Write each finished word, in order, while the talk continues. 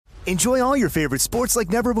Enjoy all your favorite sports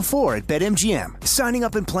like never before at BetMGM. Signing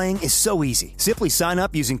up and playing is so easy. Simply sign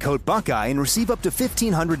up using code Buckeye and receive up to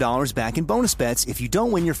 $1,500 back in bonus bets if you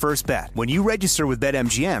don't win your first bet. When you register with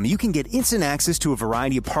BetMGM, you can get instant access to a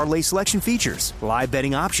variety of parlay selection features, live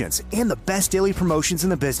betting options, and the best daily promotions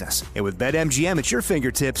in the business. And with BetMGM at your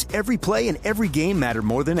fingertips, every play and every game matter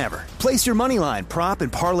more than ever. Place your moneyline, prop,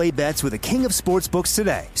 and parlay bets with the king of sportsbooks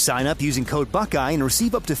today. Sign up using code Buckeye and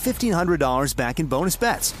receive up to $1,500 back in bonus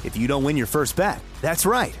bets if you don't win your first bet. That's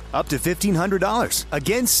right, up to $1,500.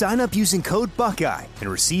 Again, sign up using code Buckeye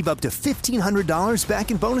and receive up to $1,500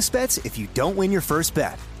 back in bonus bets if you don't win your first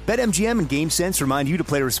bet. BetMGM and GameSense remind you to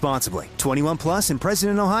play responsibly. 21 plus and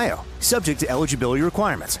present in Ohio. Subject to eligibility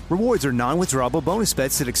requirements. Rewards are non-withdrawable bonus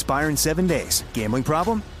bets that expire in 7 days. Gambling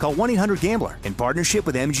problem? Call 1-800-GAMBLER in partnership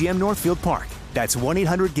with MGM Northfield Park. That's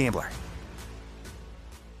 1-800-GAMBLER.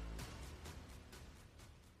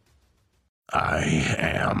 I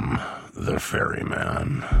am the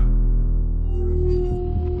ferryman.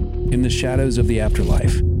 In the shadows of the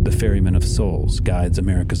afterlife, the ferryman of souls guides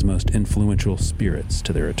America's most influential spirits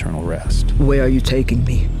to their eternal rest. Where are you taking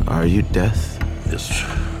me? Are you death? This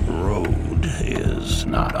road is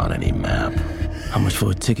not on any map. How much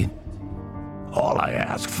for a ticket? All I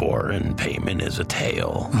ask for in payment is a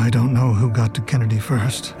tale. I don't know who got to Kennedy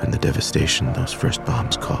first. And the devastation those first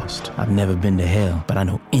bombs caused. I've never been to hell, but I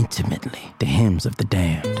know intimately the hymns of the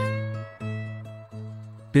damned.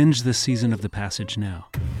 Binge this season of The Passage now.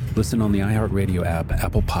 Listen on the iHeartRadio app,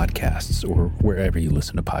 Apple Podcasts, or wherever you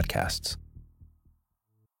listen to podcasts.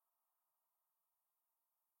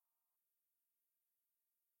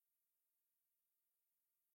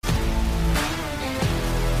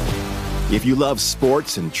 If you love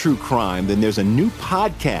sports and true crime, then there's a new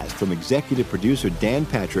podcast from executive producer Dan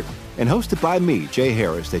Patrick and hosted by me, Jay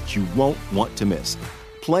Harris, that you won't want to miss.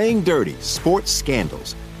 Playing Dirty: Sports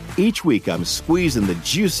Scandals. Each week, I'm squeezing the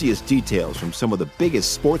juiciest details from some of the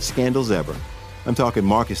biggest sports scandals ever. I'm talking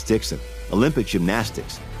Marcus Dixon, Olympic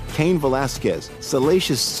gymnastics, Cain Velasquez,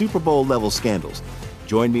 salacious Super Bowl-level scandals.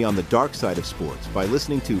 Join me on the dark side of sports by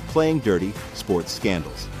listening to Playing Dirty: Sports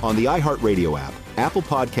Scandals on the iHeartRadio app, Apple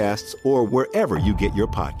Podcasts, or wherever you get your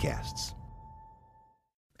podcasts.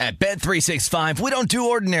 At Bet365, we don't do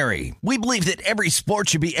ordinary. We believe that every sport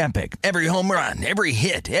should be epic. Every home run, every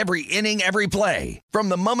hit, every inning, every play. From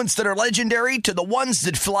the moments that are legendary to the ones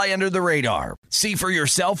that fly under the radar. See for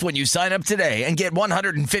yourself when you sign up today and get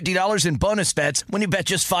 $150 in bonus bets when you bet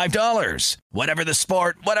just $5. Whatever the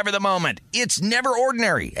sport, whatever the moment, it's never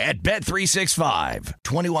ordinary at Bet365.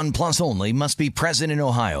 21 plus only. Must be present in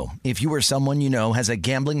Ohio. If you or someone you know has a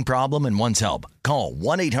gambling problem and wants help, call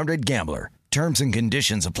 1-800-GAMBLER. Terms and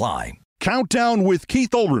conditions apply. Countdown with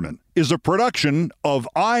Keith Olbermann is a production of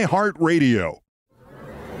iHeartRadio.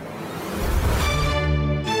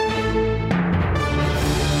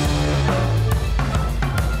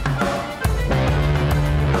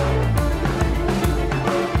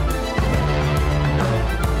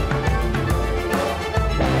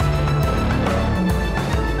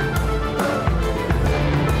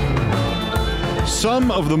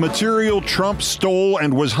 Some of the material Trump stole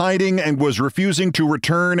and was hiding and was refusing to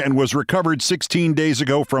return and was recovered 16 days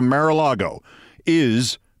ago from Mar-a-Lago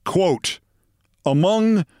is, quote,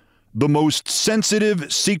 among the most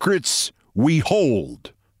sensitive secrets we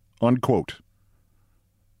hold, unquote.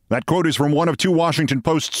 That quote is from one of two Washington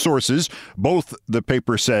Post sources, both, the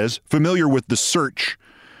paper says, familiar with the search.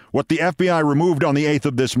 What the FBI removed on the 8th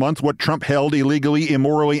of this month, what Trump held illegally,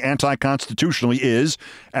 immorally, anti-constitutionally is,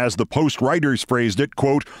 as the Post writers phrased it,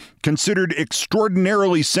 quote, considered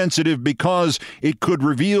extraordinarily sensitive because it could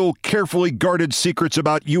reveal carefully guarded secrets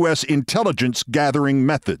about U.S. intelligence gathering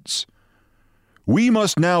methods. We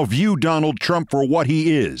must now view Donald Trump for what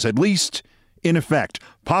he is, at least in effect,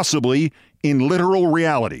 possibly in literal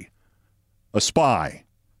reality, a spy.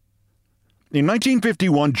 In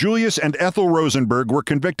 1951, Julius and Ethel Rosenberg were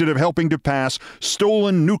convicted of helping to pass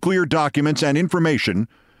stolen nuclear documents and information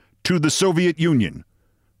to the Soviet Union.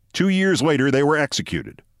 2 years later, they were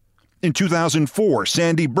executed. In 2004,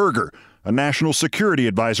 Sandy Berger, a national security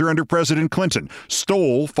advisor under President Clinton,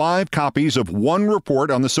 stole 5 copies of one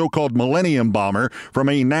report on the so-called Millennium Bomber from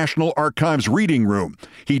a National Archives reading room.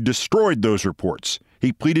 He destroyed those reports.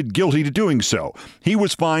 He pleaded guilty to doing so. He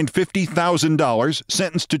was fined $50,000,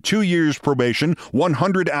 sentenced to 2 years probation,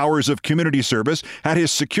 100 hours of community service, had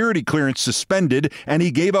his security clearance suspended, and he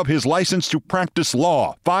gave up his license to practice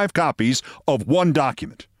law, 5 copies of one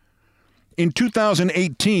document. In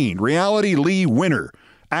 2018, Reality Lee Winner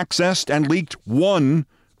accessed and leaked one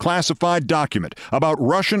classified document about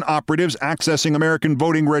Russian operatives accessing American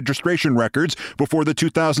voting registration records before the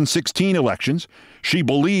 2016 elections. She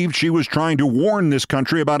believed she was trying to warn this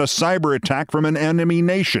country about a cyber attack from an enemy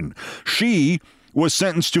nation. She was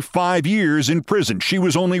sentenced to 5 years in prison. She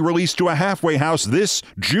was only released to a halfway house this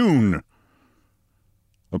June.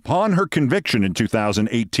 Upon her conviction in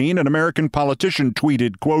 2018, an American politician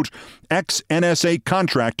tweeted, quote, ex-NSA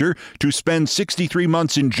contractor to spend 63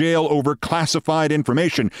 months in jail over classified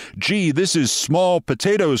information. Gee, this is small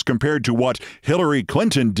potatoes compared to what Hillary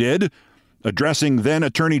Clinton did. Addressing then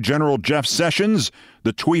Attorney General Jeff Sessions,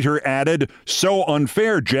 the tweeter added, so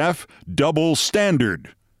unfair, Jeff, double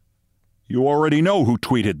standard. You already know who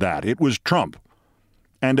tweeted that. It was Trump.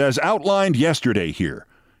 And as outlined yesterday here,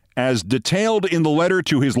 as detailed in the letter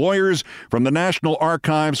to his lawyers from the National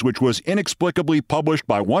Archives, which was inexplicably published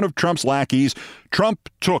by one of Trump's lackeys, Trump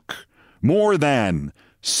took more than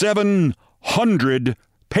 700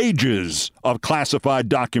 pages of classified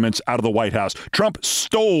documents out of the White House. Trump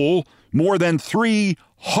stole more than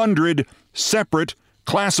 300 separate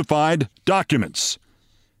classified documents.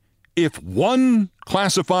 If one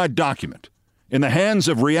classified document in the hands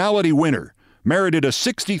of Reality Winner merited a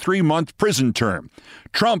 63-month prison term,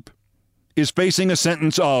 Trump is facing a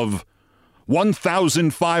sentence of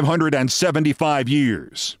 1,575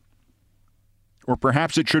 years. Or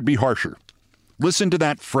perhaps it should be harsher. Listen to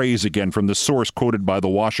that phrase again from the source quoted by the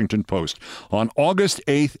Washington Post. On August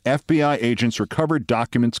 8th, FBI agents recovered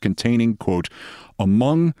documents containing, quote,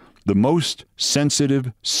 among the most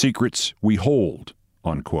sensitive secrets we hold,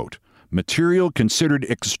 unquote. Material considered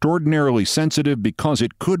extraordinarily sensitive because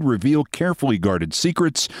it could reveal carefully guarded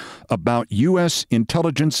secrets about U.S.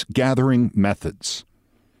 intelligence gathering methods.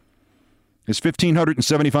 Is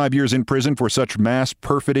 1,575 years in prison for such mass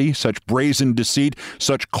perfidy, such brazen deceit,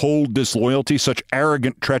 such cold disloyalty, such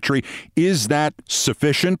arrogant treachery, is that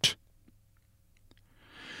sufficient?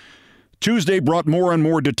 Tuesday brought more and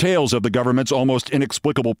more details of the government's almost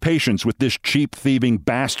inexplicable patience with this cheap thieving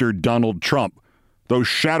bastard Donald Trump. Those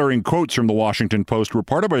shattering quotes from the Washington Post were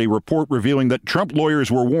part of a report revealing that Trump lawyers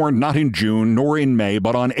were warned not in June nor in May,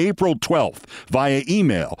 but on April 12th via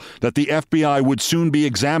email that the FBI would soon be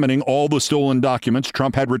examining all the stolen documents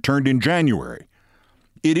Trump had returned in January.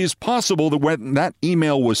 It is possible that when that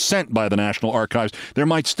email was sent by the National Archives, there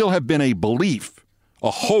might still have been a belief,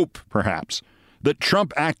 a hope perhaps, that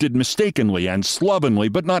Trump acted mistakenly and slovenly,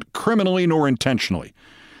 but not criminally nor intentionally.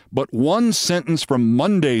 But one sentence from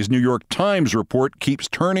Monday's New York Times report keeps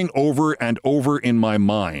turning over and over in my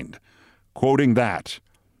mind. Quoting that,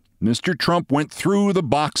 Mr. Trump went through the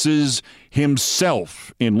boxes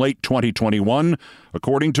himself in late 2021,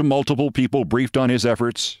 according to multiple people briefed on his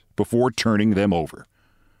efforts before turning them over.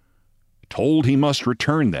 Told he must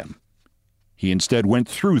return them, he instead went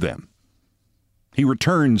through them. He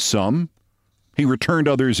returned some. He returned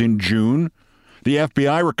others in June. The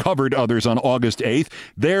FBI recovered others on August 8th.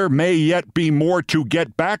 There may yet be more to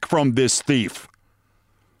get back from this thief.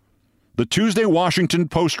 The Tuesday Washington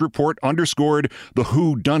Post report underscored the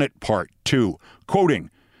whodunit part, too. Quoting,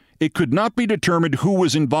 it could not be determined who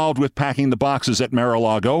was involved with packing the boxes at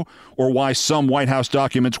Mar-a-Lago or why some White House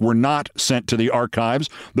documents were not sent to the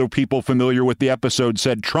archives, though people familiar with the episode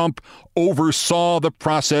said Trump oversaw the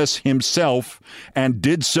process himself and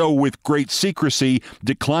did so with great secrecy,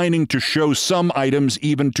 declining to show some items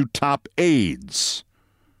even to top aides.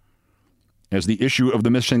 As the issue of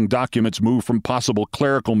the missing documents moved from possible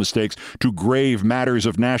clerical mistakes to grave matters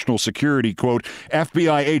of national security, quote,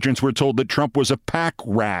 FBI agents were told that Trump was a pack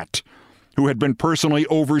rat who had been personally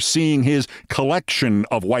overseeing his collection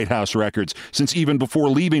of White House records since even before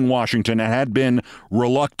leaving Washington and had been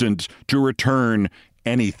reluctant to return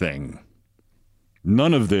anything.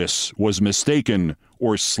 None of this was mistaken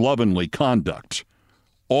or slovenly conduct.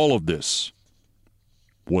 All of this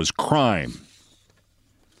was crime.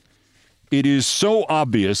 It is so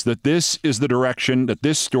obvious that this is the direction that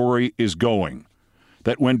this story is going,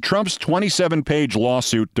 that when Trump's 27-page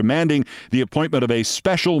lawsuit demanding the appointment of a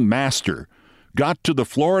special master got to the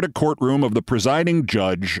Florida courtroom of the presiding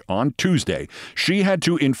judge on Tuesday, she had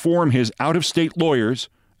to inform his out-of-state lawyers,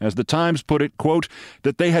 as the Times put it, quote,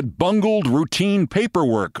 that they had bungled routine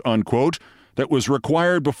paperwork, unquote, that was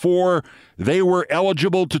required before they were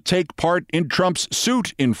eligible to take part in Trump's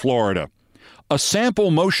suit in Florida. A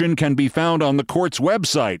sample motion can be found on the court's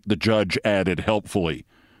website, the judge added helpfully.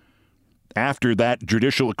 After that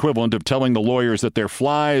judicial equivalent of telling the lawyers that their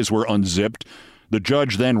flies were unzipped, the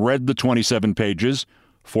judge then read the 27 pages.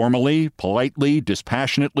 Formally, politely,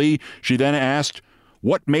 dispassionately, she then asked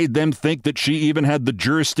what made them think that she even had the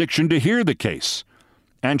jurisdiction to hear the case.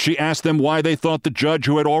 And she asked them why they thought the judge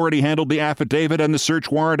who had already handled the affidavit and the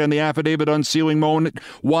search warrant and the affidavit unsealing moment,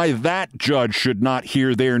 why that judge should not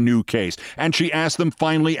hear their new case. And she asked them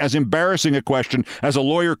finally as embarrassing a question as a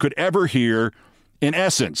lawyer could ever hear. In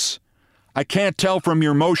essence, I can't tell from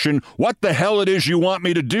your motion what the hell it is you want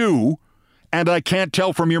me to do, and I can't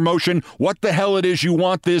tell from your motion what the hell it is you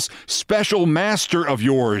want this special master of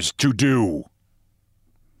yours to do.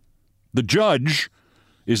 The judge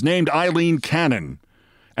is named Eileen Cannon,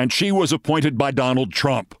 and she was appointed by Donald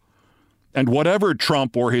Trump. And whatever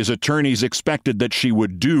Trump or his attorneys expected that she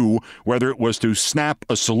would do, whether it was to snap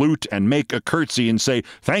a salute and make a curtsy and say,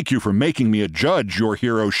 "Thank you for making me a judge, your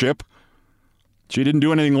heroship," she didn't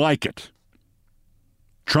do anything like it.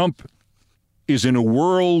 Trump is in a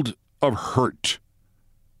world of hurt,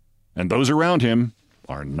 and those around him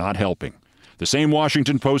are not helping. The same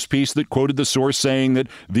Washington Post piece that quoted the source saying that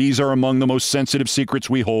these are among the most sensitive secrets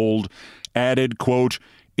we hold added, quote,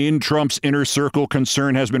 "In Trump's inner circle,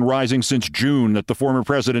 concern has been rising since June that the former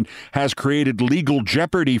president has created legal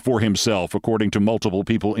jeopardy for himself, according to multiple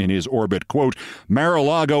people in his orbit. Quote,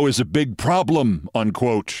 Mar-a-Lago is a big problem,"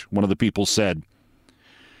 unquote, one of the people said.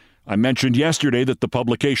 I mentioned yesterday that the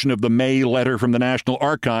publication of the May letter from the National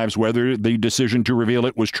Archives, whether the decision to reveal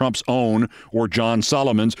it was Trump's own or John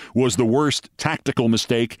Solomon's, was the worst tactical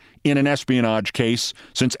mistake in an espionage case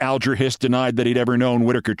since Alger Hiss denied that he'd ever known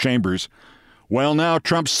Whittaker Chambers. Well, now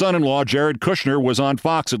Trump's son-in-law, Jared Kushner, was on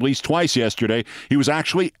Fox at least twice yesterday. He was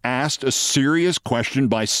actually asked a serious question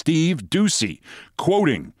by Steve Doocy,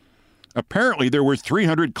 quoting, "Apparently there were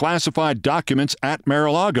 300 classified documents at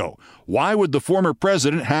Mar-a-Lago. Why would the former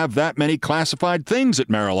president have that many classified things at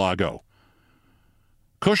Mar-a-Lago?"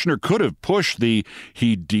 Kushner could have pushed the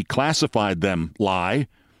 "he declassified them" lie.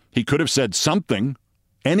 He could have said something,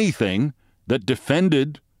 anything, that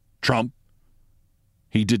defended Trump.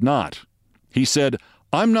 He did not. He said,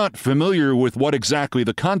 "I'm not familiar with what exactly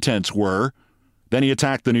the contents were." Then he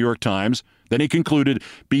attacked the New York Times. Then he concluded,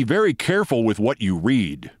 "Be very careful with what you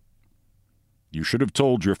read." You should have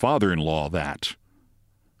told your father-in-law that.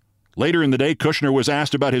 Later in the day, Kushner was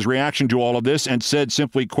asked about his reaction to all of this and said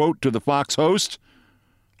simply, quote, to the Fox host,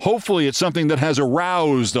 "Hopefully it's something that has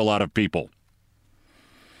aroused a lot of people."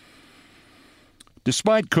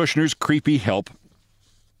 Despite Kushner's creepy help,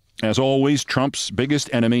 as always, Trump's biggest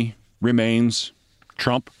enemy remains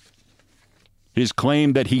Trump. His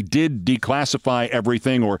claim that he did declassify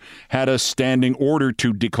everything or had a standing order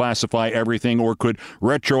to declassify everything or could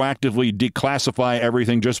retroactively declassify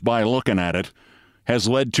everything just by looking at it has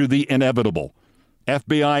led to the inevitable.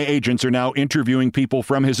 FBI agents are now interviewing people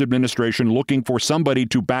from his administration looking for somebody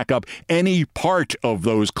to back up any part of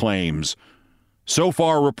those claims. So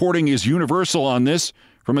far, reporting is universal on this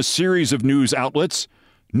from a series of news outlets.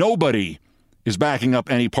 Nobody is backing up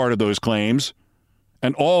any part of those claims.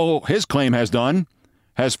 And all his claim has done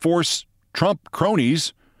has forced Trump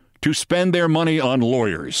cronies to spend their money on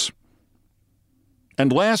lawyers.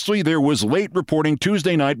 And lastly, there was late reporting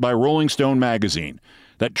Tuesday night by Rolling Stone magazine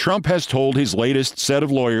that Trump has told his latest set of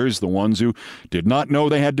lawyers, the ones who did not know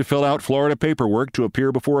they had to fill out Florida paperwork to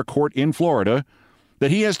appear before a court in Florida, that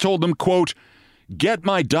he has told them, quote, "Get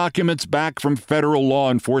my documents back from federal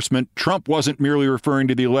law enforcement." Trump wasn't merely referring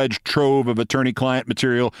to the alleged trove of attorney-client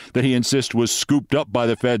material that he insists was scooped up by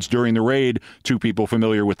the feds during the raid. Two people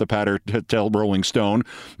familiar with the patter tell Rolling Stone.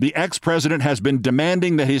 The ex-president has been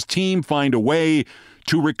demanding that his team find a way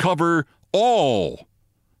to recover all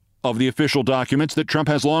of the official documents that Trump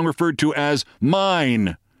has long referred to as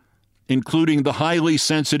mine, including the highly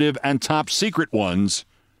sensitive and top-secret ones.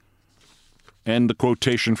 End the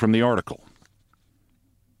quotation from the article.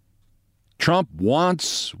 Trump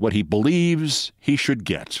wants what he believes he should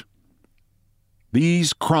get.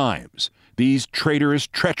 These crimes, these traitorous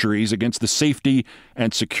treacheries against the safety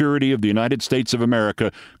and security of the United States of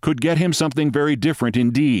America could get him something very different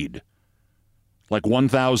indeed, like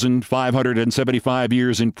 1,575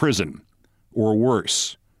 years in prison or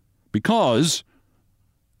worse. Because,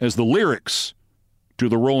 as the lyrics to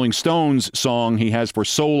the Rolling Stones song he has for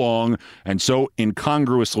so long and so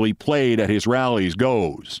incongruously played at his rallies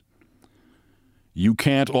goes, you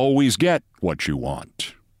can't always get what you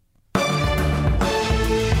want.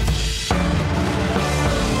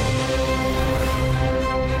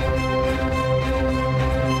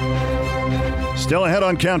 Still ahead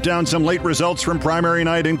on Countdown, some late results from primary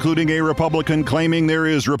night, including a Republican claiming there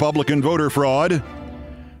is Republican voter fraud.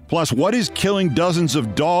 Plus, what is killing dozens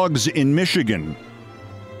of dogs in Michigan?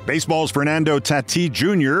 Baseball's Fernando Tatis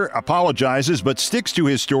Jr. apologizes but sticks to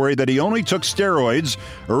his story that he only took steroids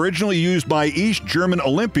originally used by East German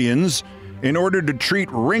Olympians in order to treat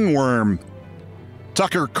ringworm.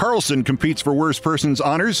 Tucker Carlson competes for worst person's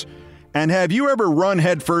honors. And have you ever run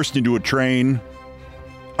headfirst into a train?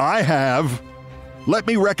 I have. Let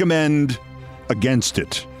me recommend against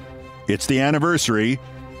it. It's the anniversary.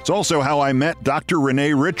 It's also how I met Dr.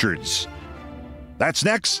 Renee Richards. That's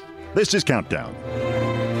next. This is Countdown.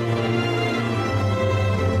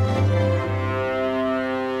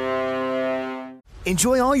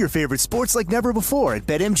 Enjoy all your favorite sports like never before at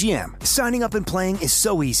BetMGM. Signing up and playing is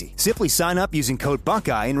so easy. Simply sign up using code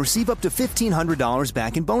Buckeye and receive up to $1,500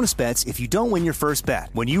 back in bonus bets if you don't win your first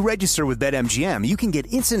bet. When you register with BetMGM, you can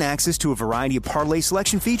get instant access to a variety of parlay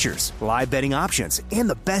selection features, live betting options, and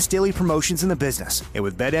the best daily promotions in the business. And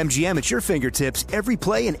with BetMGM at your fingertips, every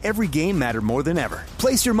play and every game matter more than ever.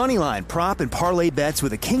 Place your moneyline, prop, and parlay bets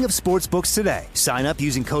with the king of sportsbooks today. Sign up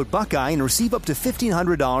using code Buckeye and receive up to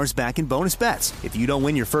 $1,500 back in bonus bets if you don't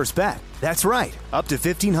win your first bet. That's right, up to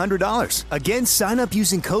 $1,500. Again, sign up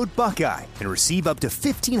using code Buckeye and receive up to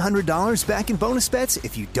 $1,500 back in bonus bets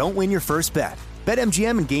if you don't win your first bet.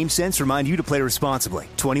 BetMGM and GameSense remind you to play responsibly.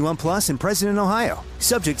 21 plus and present in Ohio.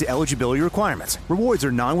 Subject to eligibility requirements. Rewards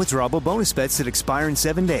are non-withdrawable bonus bets that expire in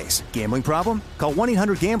 7 days. Gambling problem? Call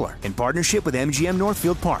 1-800-GAMBLER in partnership with MGM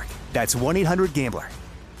Northfield Park. That's 1-800-GAMBLER.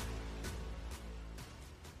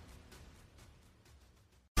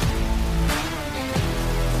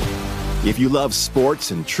 If you love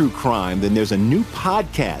sports and true crime, then there's a new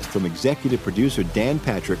podcast from executive producer Dan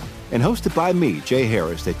Patrick and hosted by me, Jay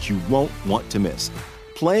Harris, that you won't want to miss.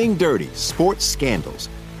 Playing Dirty: Sports Scandals.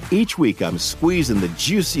 Each week, I'm squeezing the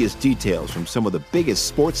juiciest details from some of the biggest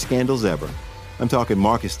sports scandals ever. I'm talking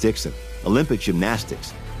Marcus Dixon, Olympic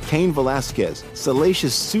gymnastics, Cain Velasquez,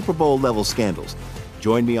 salacious Super Bowl-level scandals.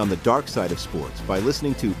 Join me on the dark side of sports by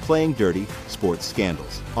listening to Playing Dirty: Sports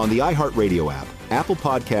Scandals on the iHeartRadio app, Apple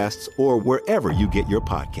Podcasts, or wherever you get your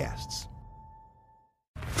podcasts.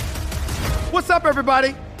 What's up,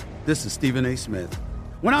 everybody? This is Stephen A. Smith.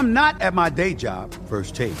 When I'm not at my day job,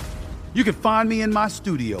 First Take, you can find me in my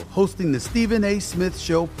studio hosting the Stephen A. Smith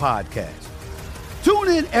Show podcast. Tune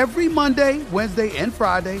in every Monday, Wednesday, and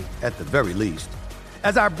Friday, at the very least,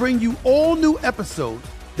 as I bring you all new episodes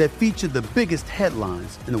that feature the biggest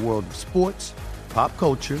headlines in the world of sports, pop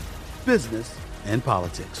culture, business, and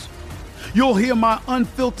politics. You'll hear my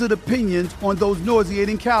unfiltered opinions on those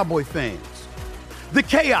nauseating Cowboy fans, the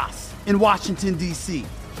chaos in Washington, D.C.,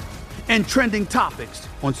 and trending topics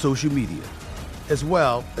on social media, as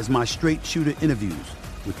well as my straight shooter interviews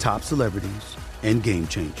with top celebrities and game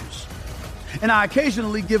changers. And I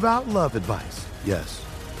occasionally give out love advice. Yes,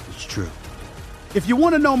 it's true. If you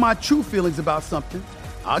want to know my true feelings about something,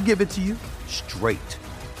 I'll give it to you straight.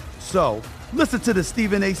 So, listen to the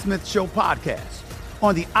Stephen A. Smith Show podcast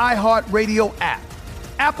on the iHeartRadio app,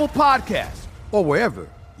 Apple Podcasts, or wherever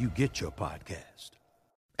you get your podcast.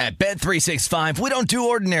 At Bet365, we don't do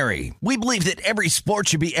ordinary. We believe that every sport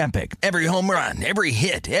should be epic. Every home run, every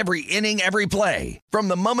hit, every inning, every play. From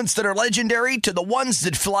the moments that are legendary to the ones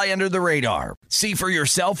that fly under the radar. See for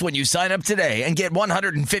yourself when you sign up today and get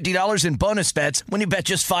 $150 in bonus bets when you bet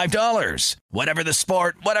just $5. Whatever the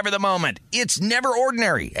sport, whatever the moment, it's never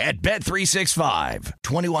ordinary at Bet365.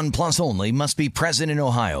 21 plus only. Must be present in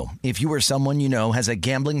Ohio. If you or someone you know has a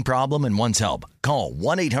gambling problem and wants help, call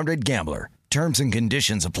 1-800-GAMBLER. Terms and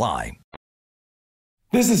conditions apply.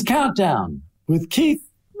 This is Countdown with Keith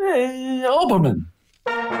Olbermann.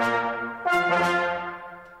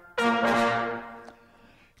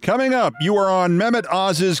 Coming up, you are on Mehmet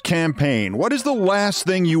Oz's campaign. What is the last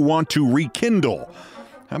thing you want to rekindle?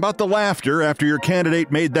 How about the laughter after your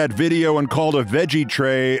candidate made that video and called a veggie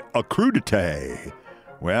tray a crudité?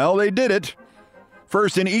 Well, they did it.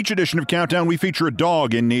 First, in each edition of Countdown, we feature a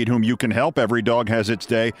dog in need whom you can help. Every dog has its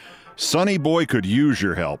day. Sonny Boy could use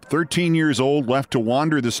your help. 13 years old, left to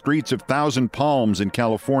wander the streets of Thousand Palms in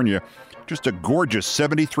California. Just a gorgeous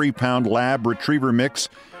 73-pound lab retriever mix.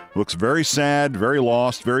 Looks very sad, very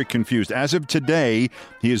lost, very confused. As of today,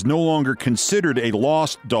 he is no longer considered a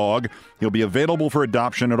lost dog. He'll be available for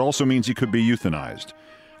adoption. It also means he could be euthanized.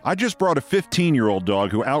 I just brought a 15-year-old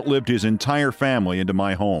dog who outlived his entire family into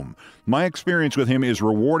my home. My experience with him is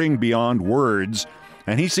rewarding beyond words,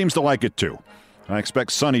 and he seems to like it too. I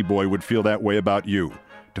expect Sonny Boy would feel that way about you.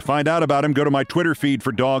 To find out about him, go to my Twitter feed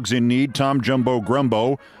for dogs in need, Tom Jumbo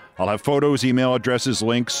Grumbo. I'll have photos, email addresses,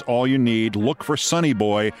 links, all you need. Look for Sonny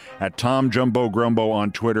Boy at Tom Jumbo Grumbo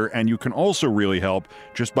on Twitter, and you can also really help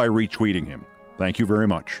just by retweeting him. Thank you very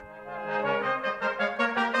much.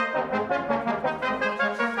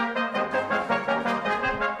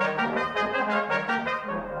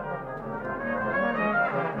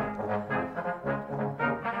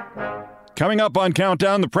 Coming up on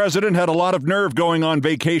Countdown, the president had a lot of nerve going on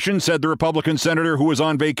vacation, said the Republican senator who was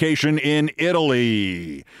on vacation in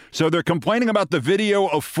Italy. So they're complaining about the video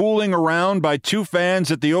of fooling around by two fans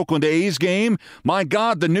at the Oakland A's game. My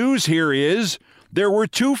God, the news here is there were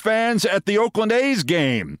two fans at the Oakland A's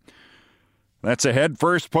game. That's ahead.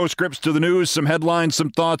 First, postscripts to the news, some headlines, some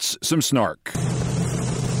thoughts, some snark.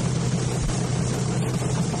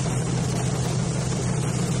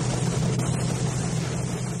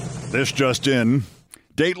 This just in.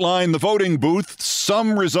 Dateline, the voting booth.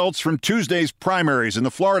 Some results from Tuesday's primaries. In the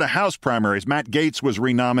Florida House primaries, Matt Gaetz was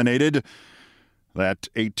renominated. That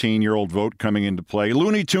 18-year-old vote coming into play.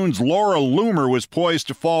 Looney Tunes' Laura Loomer was poised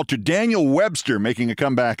to fall to Daniel Webster, making a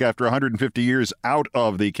comeback after 150 years out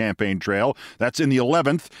of the campaign trail. That's in the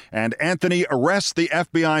 11th. And Anthony Arrest the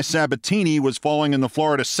FBI Sabatini was falling in the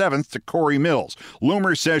Florida 7th to Corey Mills.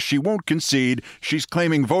 Loomer says she won't concede. She's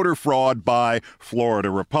claiming voter fraud by Florida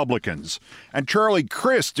Republicans. And Charlie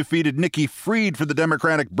Crist defeated Nikki Fried for the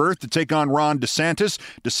Democratic berth to take on Ron DeSantis.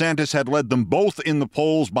 DeSantis had led them both in the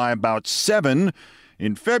polls by about 7.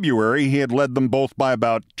 In February, he had led them both by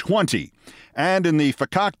about 20. And in the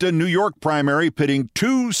Fakakta, New York primary, pitting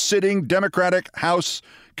two sitting Democratic House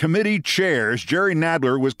committee chairs, Jerry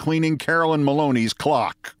Nadler was cleaning Carolyn Maloney's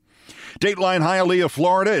clock. Dateline Hialeah,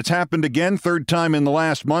 Florida. It's happened again, third time in the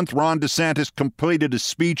last month. Ron DeSantis completed a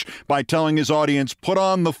speech by telling his audience, "Put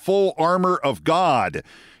on the full armor of God."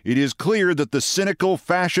 It is clear that the cynical,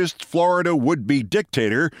 fascist Florida would-be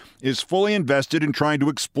dictator is fully invested in trying to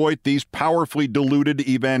exploit these powerfully deluded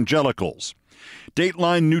evangelicals.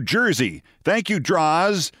 Dateline, New Jersey. Thank you,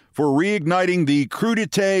 Draws, for reigniting the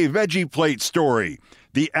crudité veggie plate story.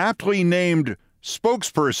 The aptly named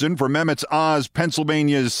spokesperson for Mehmet Oz,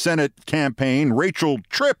 Pennsylvania's Senate campaign, Rachel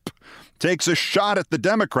Tripp, takes a shot at the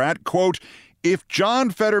Democrat. Quote, "If John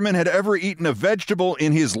Fetterman had ever eaten a vegetable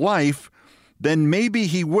in his life, then maybe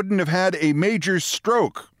he wouldn't have had a major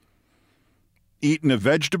stroke." Eaten a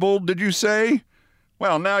vegetable, did you say?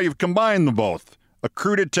 Well, now you've combined them both. A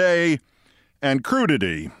crudité and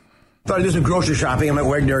crudity. Thought I'd do some grocery shopping. I'm at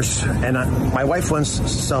Wegner's, and my wife wants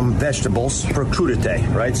some vegetables for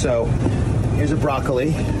crudité, right? So here's a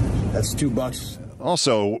broccoli. That's $2.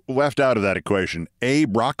 Also left out of that equation, a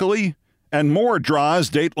broccoli? And more Draws.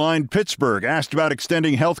 Dateline Pittsburgh. Asked about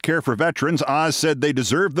extending health care for veterans, Oz said they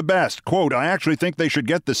deserve the best. Quote, "I actually think they should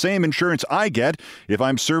get the same insurance I get if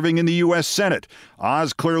I'm serving in the U.S. Senate."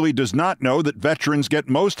 Oz clearly does not know that veterans get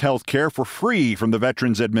most health care for free from the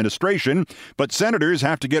Veterans Administration, but senators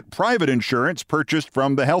have to get private insurance purchased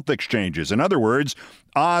from the health exchanges. In other words,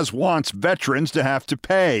 Oz wants veterans to have to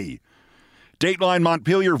pay. Dateline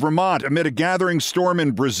Montpelier, Vermont, amid a gathering storm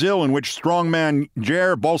in Brazil in which strongman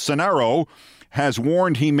Jair Bolsonaro has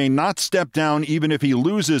warned he may not step down even if he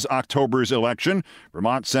loses October's election.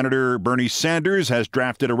 Vermont Senator Bernie Sanders has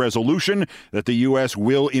drafted a resolution that the U.S.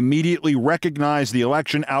 will immediately recognize the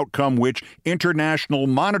election outcome, which international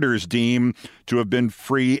monitors deem to have been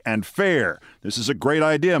free and fair. This is a great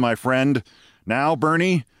idea, my friend. Now,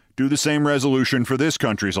 Bernie, do the same resolution for this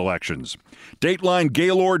country's elections. Dateline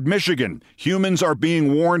Gaylord, Michigan. Humans are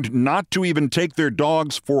being warned not to even take their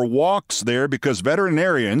dogs for walks there because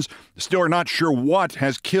veterinarians still are not sure what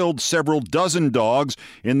has killed several dozen dogs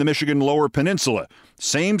in the Michigan Lower Peninsula.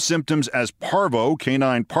 Same symptoms as parvo,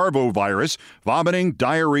 canine parvovirus, vomiting,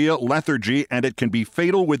 diarrhea, lethargy, and it can be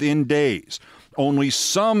fatal within days. Only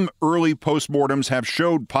some early postmortems have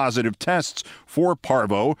showed positive tests for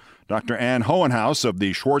parvo. Dr. Ann Hohenhaus of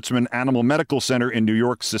the Schwartzman Animal Medical Center in New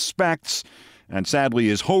York suspects, and sadly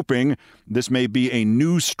is hoping, this may be a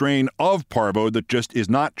new strain of parvo that just is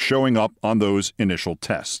not showing up on those initial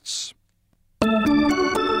tests.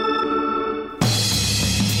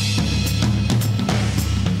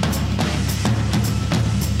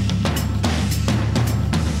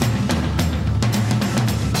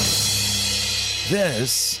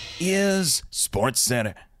 This is Sports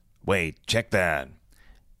Center. Wait, check that.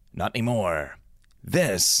 Not anymore.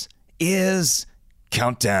 This is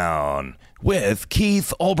Countdown with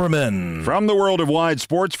Keith Olbermann. From the world of wide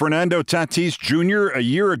sports, Fernando Tatis Jr., a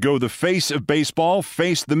year ago the face of baseball,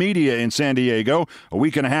 faced the media in San Diego a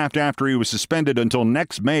week and a half after he was suspended until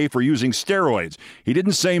next May for using steroids. He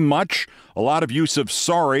didn't say much, a lot of use of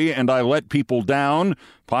sorry and I let people down.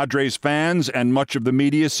 Padres fans and much of the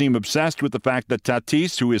media seem obsessed with the fact that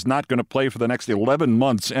Tatis, who is not going to play for the next 11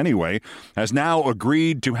 months anyway, has now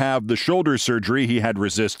agreed to have the shoulder surgery he had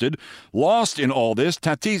resisted. Lost in all this,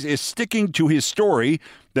 Tatis is sticking to his story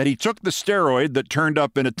that he took the steroid that turned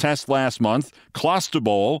up in a test last month,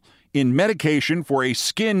 clostebol, in medication for a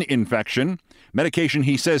skin infection, medication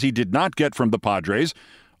he says he did not get from the Padres.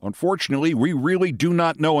 Unfortunately, we really do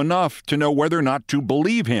not know enough to know whether or not to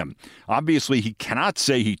believe him. Obviously, he cannot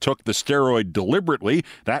say he took the steroid deliberately.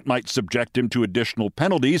 That might subject him to additional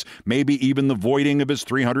penalties, maybe even the voiding of his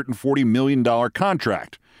 $340 million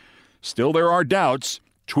contract. Still, there are doubts.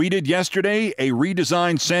 Tweeted yesterday a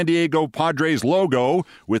redesigned San Diego Padres logo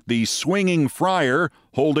with the swinging friar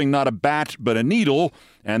holding not a bat but a needle,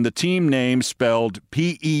 and the team name spelled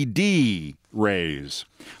P-E-D, Rays.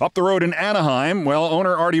 Up the road in Anaheim, well,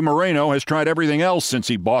 owner Artie Moreno has tried everything else since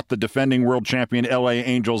he bought the defending world champion LA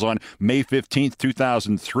Angels on May 15th,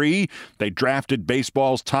 2003. They drafted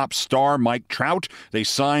baseball's top star, Mike Trout. They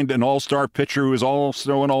signed an all-star pitcher who is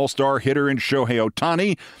also an all-star hitter in Shohei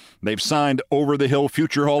Ohtani. They've signed over-the-hill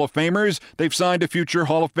future Hall of Famers. They've signed a future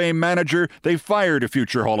Hall of Fame manager. They've fired a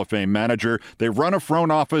future Hall of Fame manager. They've run a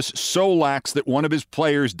front office so lax that one of his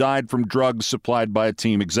players died from drugs supplied by a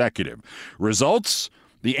team executive. Results?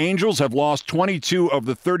 The Angels have lost 22 of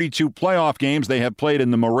the 32 playoff games they have played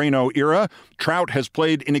in the Moreno era. Trout has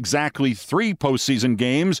played in exactly 3 postseason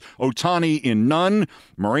games, Ohtani in none.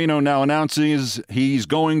 Moreno now announces he's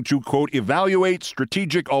going to, quote, evaluate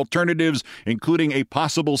strategic alternatives, including a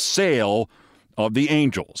possible sale of the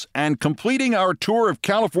Angels. And completing our tour of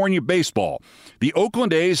California baseball, the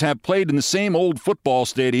Oakland A's have played in the same old football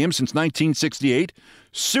stadium since 1968.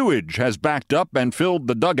 Sewage has backed up and filled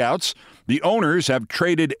the dugouts. The owners have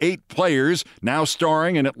traded 8 players, now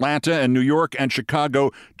starring in Atlanta and New York and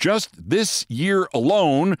Chicago just this year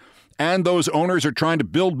alone. And those owners are trying to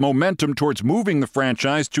build momentum towards moving the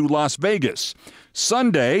franchise to Las Vegas.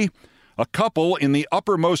 Sunday, a couple in the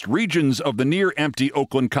uppermost regions of the near-empty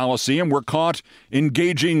Oakland Coliseum were caught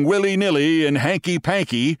engaging willy-nilly in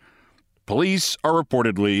hanky-panky. Police are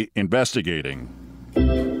reportedly investigating.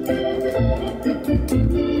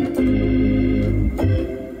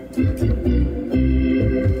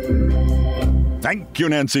 Thank you,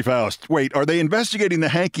 Nancy Faust. Wait, are they investigating the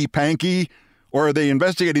hanky-panky, or are they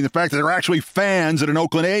investigating the fact that there are actually fans at an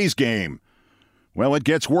Oakland A's game? Well, it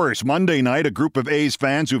gets worse. Monday night, a group of A's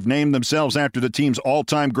fans who've named themselves after the team's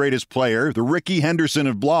all-time greatest player, the Ricky Henderson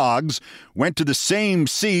of blogs, went to the same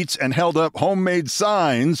seats and held up homemade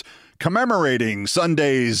signs commemorating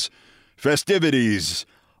Sunday's festivities.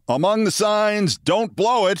 Among the signs, "Don't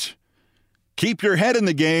blow it," "Keep your head in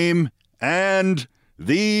the game," and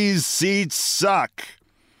 "These seats suck."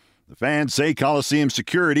 The fans say Coliseum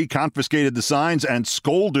security confiscated the signs and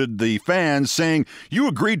scolded the fans, saying, "You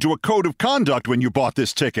agreed to a code of conduct when you bought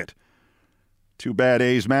this ticket." Too bad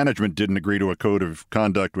A's management didn't agree to a code of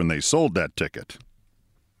conduct when they sold that ticket.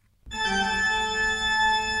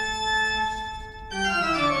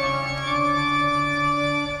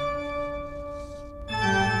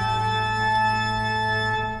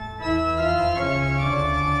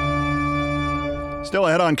 Still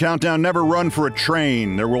ahead on Countdown, never run for a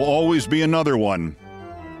train. There will always be another one.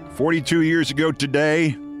 42 years ago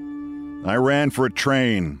today, I ran for a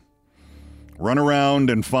train. Run around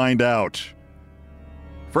and find out.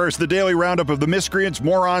 First, the daily roundup of the miscreants,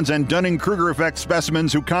 morons, and Dunning-Kruger effect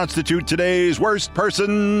specimens who constitute today's worst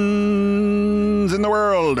persons in the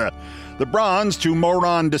world. The bronze to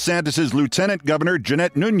moron DeSantis' Lieutenant Governor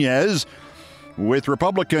Jeanette Nunez, with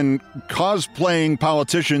Republican cosplaying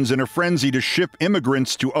politicians in a frenzy to ship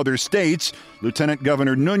immigrants to other states. Lieutenant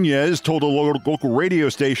Governor Nunez told a local radio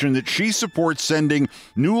station that she supports sending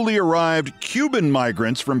newly arrived Cuban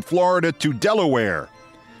migrants from Florida to Delaware.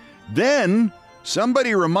 Then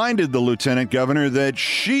somebody reminded the lieutenant governor that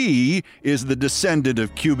she is the descendant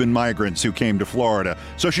of Cuban migrants who came to Florida.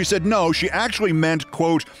 So she said no, she actually meant,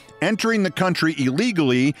 quote, entering the country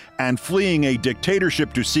illegally and fleeing a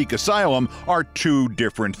dictatorship to seek asylum are 2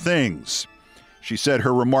 different things. She said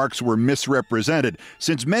her remarks were misrepresented.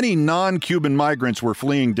 Since many non-Cuban migrants were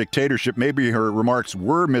fleeing dictatorship, maybe her remarks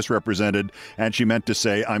were misrepresented, and she meant to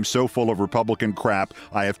say, "I'm so full of Republican crap,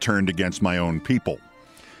 I have turned against my own people."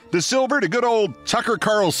 The silver to good old Tucker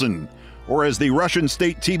Carlson, or as the Russian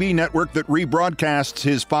state TV network that rebroadcasts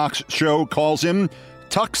his Fox show calls him,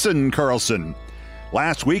 Tuxin Carlson.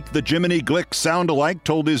 Last week, the Jiminy Glick sound-alike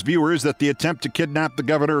told his viewers that the attempt to kidnap the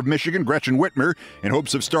governor of Michigan, Gretchen Whitmer, in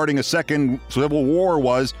hopes of starting a second civil war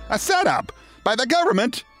was a setup by the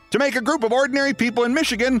government to make a group of ordinary people in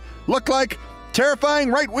Michigan look like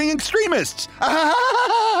terrifying right-wing extremists.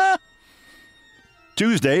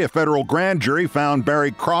 Tuesday, a federal grand jury found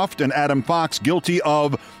Barry Croft and Adam Fox guilty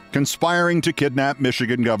of conspiring to kidnap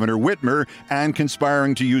Michigan Governor Whitmer and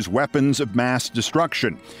conspiring to use weapons of mass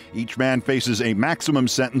destruction. Each man faces a maximum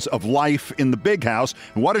sentence of life in the big house.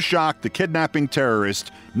 And what a shock, the kidnapping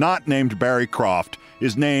terrorist, not named Barry Croft,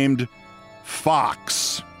 is named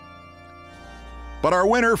Fox. But our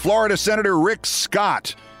winner, Florida Senator Rick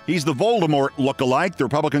Scott, He's the Voldemort lookalike, the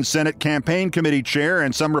Republican Senate Campaign Committee chair,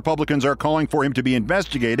 and some Republicans are calling for him to be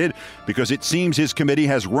investigated because it seems his committee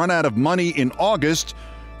has run out of money in August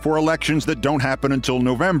for elections that don't happen until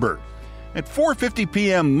November. At 4:50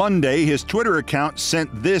 p.m. Monday, his Twitter account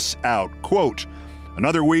sent this out, quote,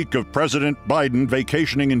 "Another week of President Biden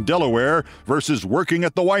vacationing in Delaware versus working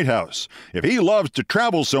at the White House. If he loves to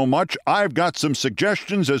travel so much, I've got some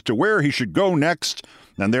suggestions as to where he should go next."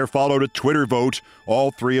 And there followed a Twitter vote.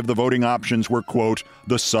 All three of the voting options were, quote,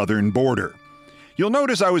 the southern border. You'll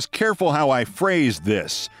notice I was careful how I phrased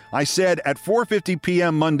this. I said at 4:50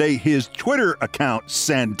 p.m. Monday, his Twitter account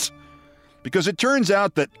sent. Because it turns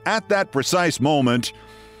out that at that precise moment,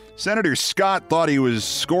 Senator Scott thought he was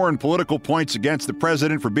scoring political points against the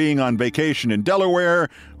president for being on vacation in Delaware,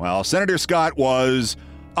 while Senator Scott was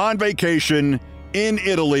on vacation in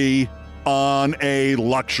Italy on a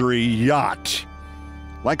luxury yacht.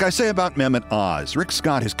 Like I say about Mehmet Oz, Rick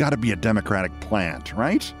Scott has got to be a Democratic plant,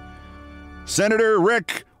 right? Senator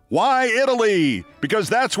Rick, why Italy? Because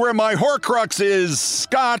that's where my Horcrux is,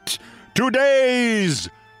 Scott. Today's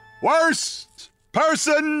worst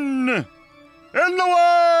person in the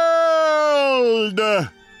world.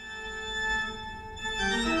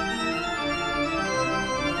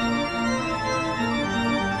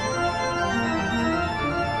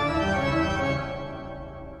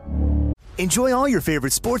 Enjoy all your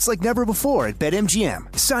favorite sports like never before at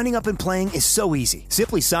BetMGM. Signing up and playing is so easy.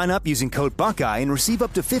 Simply sign up using code Buckeye and receive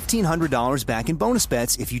up to $1,500 back in bonus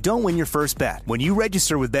bets if you don't win your first bet. When you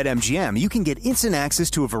register with BetMGM, you can get instant access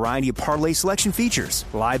to a variety of parlay selection features,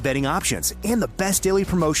 live betting options, and the best daily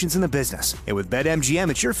promotions in the business. And with BetMGM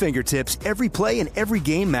at your fingertips, every play and every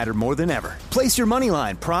game matter more than ever. Place your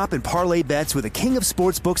moneyline, prop, and parlay bets with the king of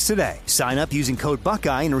sportsbooks today. Sign up using code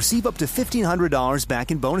Buckeye and receive up to $1,500 back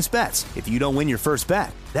in bonus bets if you don't win your first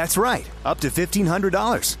bet. That's right, up to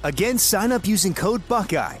 $1,500. Again, sign up using code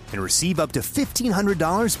Buckeye and receive up to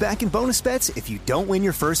 $1,500 back in bonus bets if you don't win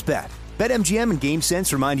your first bet. BetMGM and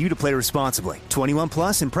GameSense remind you to play responsibly. 21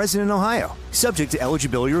 plus and present in Ohio. Subject to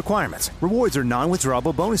eligibility requirements. Rewards are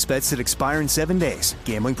non-withdrawable bonus bets that expire in 7 days.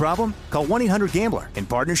 Gambling problem? Call 1-800-GAMBLER in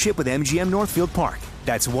partnership with MGM Northfield Park.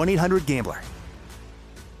 That's 1-800-GAMBLER.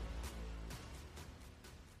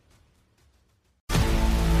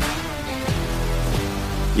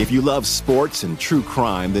 If you love sports and true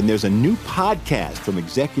crime, then there's a new podcast from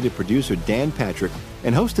executive producer Dan Patrick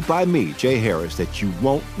and hosted by me, Jay Harris, that you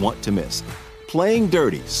won't want to miss. Playing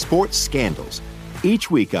Dirty: Sports Scandals. Each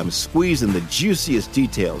week, I'm squeezing the juiciest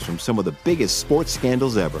details from some of the biggest sports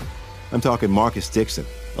scandals ever. I'm talking Marcus Dixon,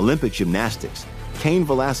 Olympic gymnastics, Cain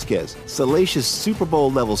Velasquez, salacious Super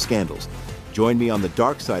Bowl-level scandals. Join me on the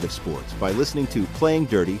dark side of sports by listening to Playing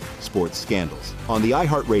Dirty: Sports Scandals on the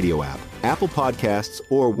iHeartRadio app, Apple Podcasts,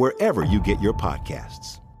 or wherever you get your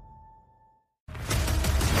podcasts.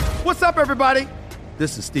 What's up, everybody?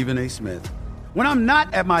 This is Stephen A. Smith. When I'm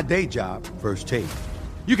not at my day job, First Take,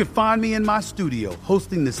 you can find me in my studio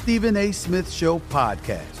hosting the Stephen A. Smith Show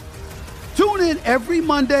podcast. Tune in every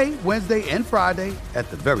Monday, Wednesday, and Friday, at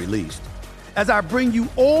the very least, as I bring you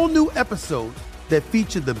all new episodes that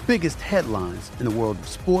feature the biggest headlines in the world of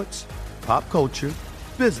sports, pop culture,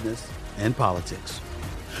 business, and politics.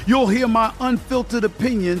 You'll hear my unfiltered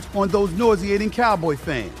opinions on those nauseating Cowboy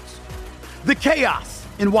fans, the chaos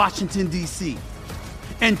in Washington, D.C.,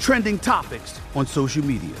 and trending topics on social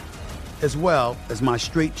media, as well as my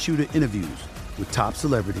straight shooter interviews with top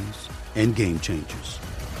celebrities and game changers.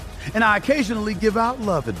 And I occasionally give out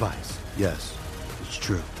love advice. Yes, it's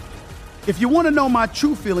true. If you want to know my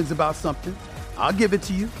true feelings about something, I'll give it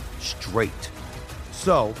to you straight.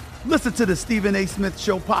 So, listen to the Stephen A. Smith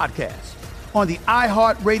Show podcast on the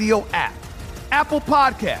iHeartRadio app, Apple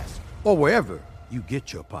Podcasts, or wherever you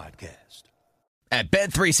get your podcast. At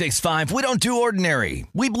Bet365, we don't do ordinary.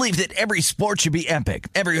 We believe that every sport should be epic.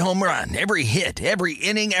 Every home run, every hit, every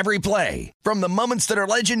inning, every play. From the moments that are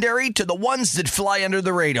legendary to the ones that fly under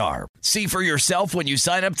the radar. See for yourself when you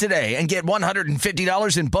sign up today and get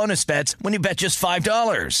 $150 in bonus bets when you bet just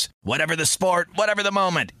 $5. Whatever the sport, whatever the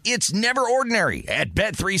moment, it's never ordinary at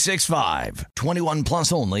Bet365. 21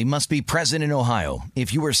 plus only. Must be present in Ohio.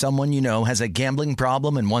 If you or someone you know has a gambling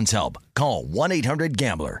problem and wants help, call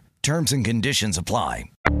 1-800-GAMBLER. Terms and conditions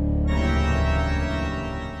apply.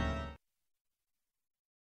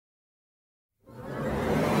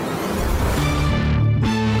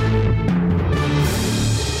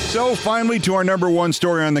 So finally to our number one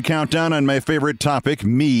story on the countdown on my favorite topic,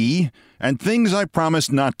 me, and things I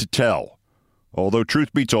promised not to tell. Although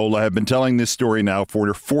truth be told, I have been telling this story now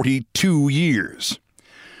for 42 years.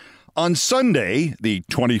 On Sunday, the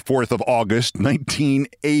 24th of August,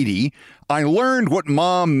 1980, I learned what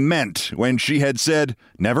Mom meant when she had said,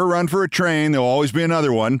 "Never run for a train, there'll always be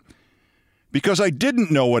another one." Because I didn't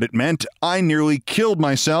know what it meant, I nearly killed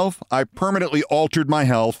myself, I permanently altered my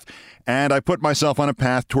health, and I put myself on a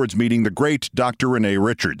path towards meeting the great Dr. Renee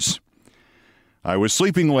Richards. I was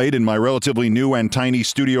sleeping late in my relatively new and tiny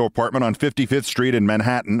studio apartment on 55th Street in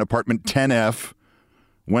Manhattan, apartment 10F,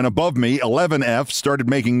 when above me, 11F started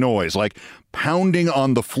making noise, like pounding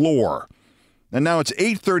on the floor. And now it's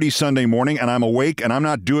 8:30 Sunday morning, and I'm awake, and I'm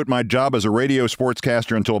not due at my job as a radio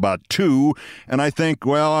sportscaster until about 2, and I think,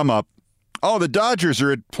 well, I'm up. Oh, the Dodgers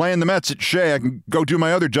are playing the Mets at Shea. I can go do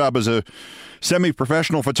my other job as a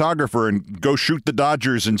semi-professional photographer and go shoot the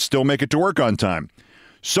Dodgers and still make it to work on time.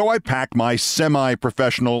 So I pack my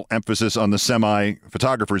semi-professional, emphasis on the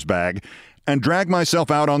semi-photographer's bag, and drag myself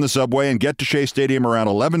out on the subway and get to Shea Stadium around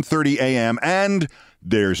 11:30 a.m., and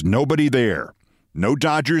there's nobody there. No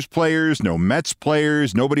Dodgers players, no Mets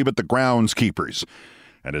players, nobody but the groundskeepers.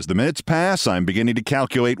 And as the minutes pass, I'm beginning to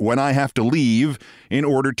calculate when I have to leave in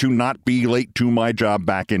order to not be late to my job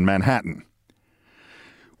back in Manhattan.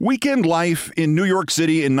 Weekend life in New York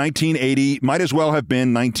City in 1980 might as well have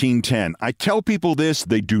been 1910. I tell people this,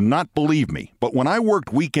 they do not believe me. But when I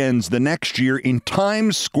worked weekends the next year in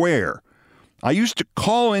Times Square, I used to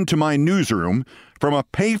call into my newsroom from a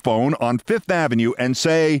payphone on Fifth Avenue and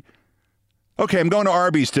say, "Okay, I'm going to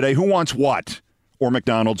Arby's today. Who wants what?" Or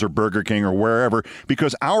McDonald's or Burger King or wherever,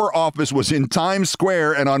 because our office was in Times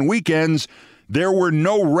Square, and on weekends, there were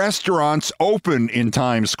no restaurants open in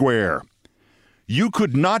Times Square. You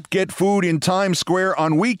could not get food in Times Square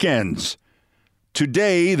on weekends.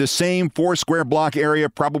 Today, the same 4 square block area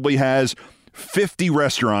probably has 50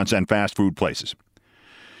 restaurants and fast food places.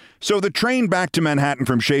 So the train back to Manhattan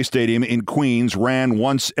from Shea Stadium in Queens ran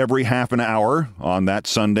once every half an hour on that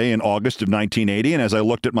Sunday in August of 1980, and as I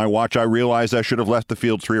looked at my watch, I realized I should have left the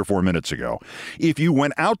field 3 or 4 minutes ago. If you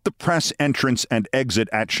went out the press entrance and exit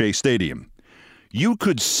at Shea Stadium, you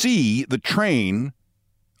could see the train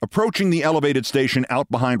approaching the elevated station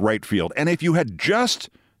out behind right field, and if you had just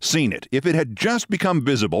seen it, if it had just become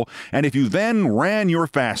visible, and if you then ran your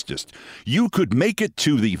fastest, you could make it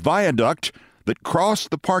to the viaduct that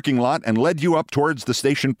crossed the parking lot and led you up towards the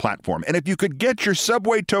station platform. And if you could get your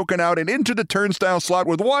subway token out and into the turnstile slot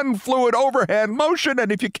with one fluid overhand motion,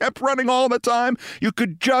 and if you kept running all the time, you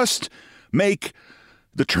could just make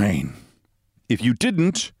the train. If you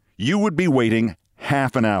didn't, you would be waiting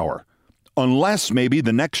half an hour, unless maybe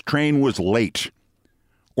the next train was late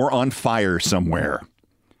or on fire somewhere.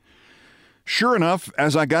 Sure enough,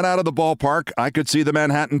 as I got out of the ballpark, I could see the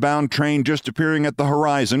Manhattan-bound train just appearing at the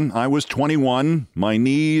horizon. I was 21, my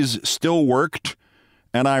knees still worked,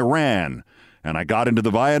 and I ran. And I got into the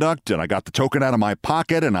viaduct, and I got the token out of my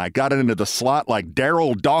pocket, and I got it into the slot like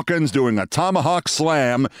Daryl Dawkins doing a tomahawk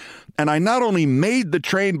slam. And I not only made the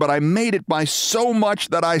train, but I made it by so much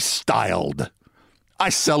that I styled. I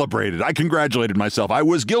celebrated. I congratulated myself. I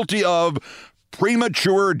was guilty of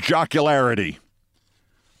premature jocularity.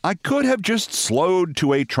 I could have just slowed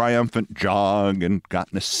to a triumphant jog and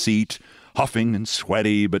gotten a seat, huffing and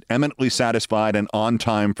sweaty, but eminently satisfied and on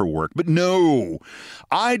time for work. But no,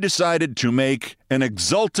 I decided to make an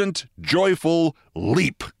exultant, joyful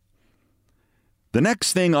leap. The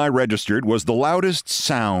next thing I registered was the loudest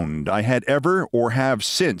sound I had ever or have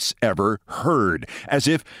since ever heard, as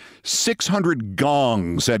if 600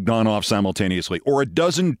 gongs had gone off simultaneously, or a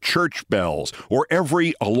dozen church bells, or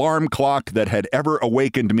every alarm clock that had ever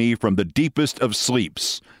awakened me from the deepest of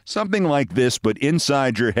sleeps. Something like this, but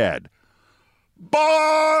inside your head.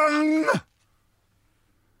 Bong!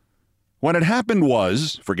 What had happened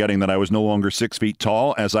was, forgetting that I was no longer 6 feet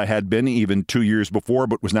tall, as I had been even 2 years before,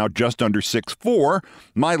 but was now just under 6'4",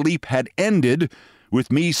 my leap had ended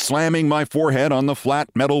with me slamming my forehead on the flat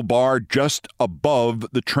metal bar just above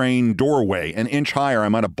the train doorway. An inch higher, I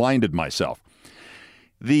might have blinded myself.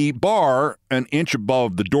 The bar, an inch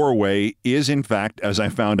above the doorway, is in fact, as I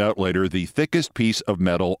found out later, the thickest piece of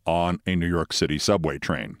metal on a New York City subway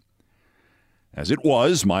train. As it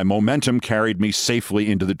was, my momentum carried me safely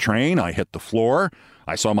into the train. I hit the floor.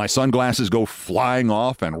 I saw my sunglasses go flying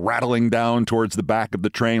off and rattling down towards the back of the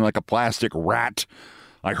train like a plastic rat.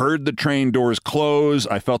 I heard the train doors close.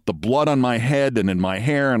 I felt the blood on my head and in my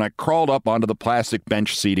hair, and I crawled up onto the plastic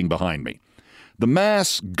bench seating behind me. The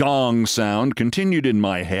mass gong sound continued in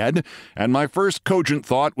my head, and my first cogent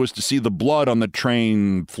thought was to see the blood on the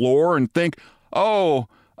train floor and think, "Oh,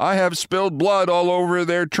 I have spilled blood all over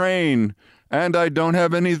their train, and I don't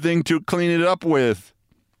have anything to clean it up with."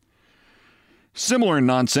 Similar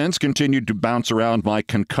nonsense continued to bounce around my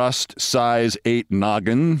concussed size 8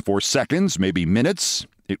 noggin for seconds, maybe minutes.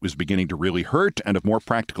 It was beginning to really hurt, and of more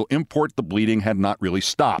practical import, the bleeding had not really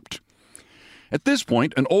stopped. At this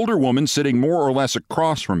point, an older woman sitting more or less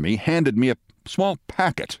across from me handed me a small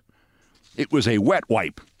packet. It was a wet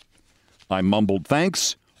wipe. I mumbled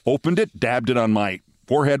thanks, opened it, dabbed it on my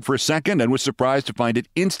forehead for a second, and was surprised to find it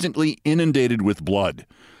instantly inundated with blood.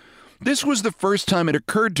 This was the first time it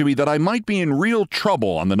occurred to me that I might be in real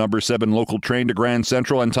trouble on the number 7 local train to Grand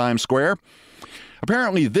Central and Times Square.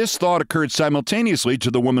 Apparently, this thought occurred simultaneously to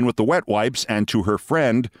the woman with the wet wipes and to her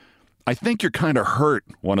friend. "I think you're kind of hurt,"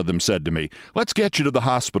 one of them said to me. "Let's get you to the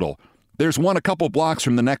hospital. There's one a couple blocks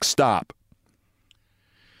from the next stop."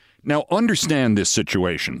 Now, understand this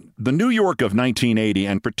situation. The New York of 1980,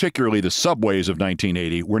 and particularly the subways of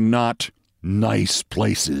 1980, were not nice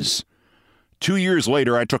places. 2 years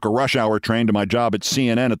later, I took a rush hour train to my job at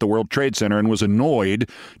CNN at the World Trade Center and was annoyed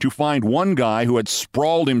to find one guy who had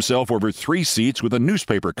sprawled himself over 3 seats with a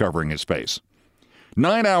newspaper covering his face.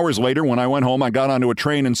 9 hours later, when I went home, I got onto a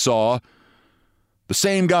train and saw the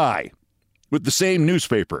same guy with the same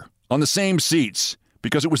newspaper on the same seats,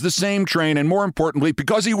 because it was the same train, and more importantly,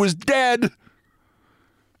 because he was dead.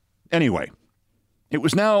 Anyway, it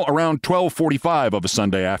was now around 12:45 of a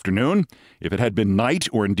Sunday afternoon. If it had been night,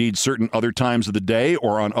 or indeed certain other times of the day,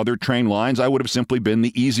 or on other train lines, I would have simply been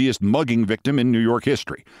the easiest mugging victim in New York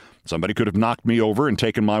history. Somebody could have knocked me over and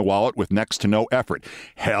taken my wallet with next to no effort.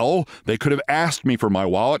 Hell, they could have asked me for my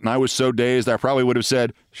wallet, and I was so dazed I probably would have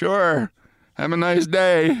said, "Sure, have a nice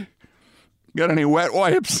day. Got any wet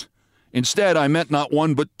wipes?" Instead, I met not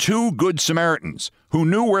one but 2 good Samaritans who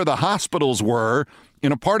knew where the hospitals were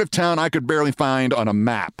in a part of town I could barely find on a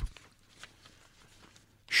map.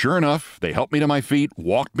 Sure enough, they helped me to my feet,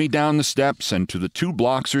 walked me down the steps and to the 2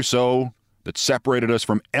 blocks or so that separated us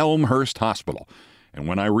from Elmhurst Hospital. And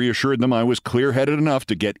when I reassured them I was clear-headed enough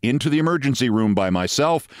to get into the emergency room by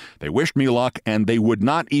myself, they wished me luck, and they would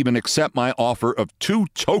not even accept my offer of 2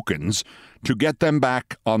 tokens to get them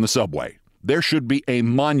back on the subway. There should be a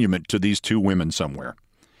monument to these 2 women somewhere.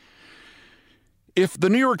 If the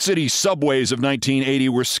New York City subways of 1980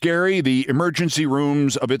 were scary, the emergency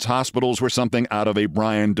rooms of its hospitals were something out of a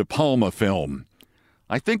Brian De Palma film.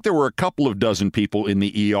 I think there were a couple of dozen people in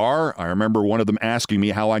the ER. I remember one of them asking me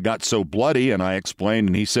how I got so bloody, and I explained,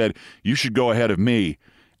 and he said, "You should go ahead of me."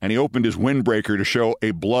 And he opened his windbreaker to show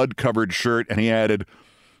a blood-covered shirt, and he added,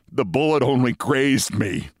 "The bullet only grazed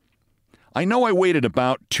me." I know I waited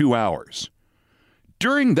about 2 hours.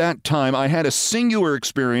 During that time, I had a singular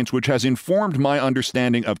experience which has informed my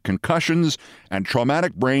understanding of concussions and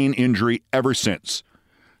traumatic brain injury ever since.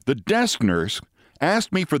 The desk nurse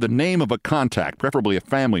asked me for the name of a contact, preferably a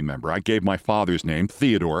family member. I gave my father's name,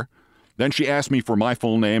 Theodore. Then she asked me for my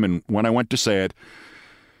full name, and when I went to say it,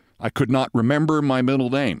 I could not remember my middle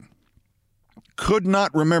name. Could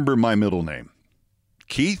not remember my middle name.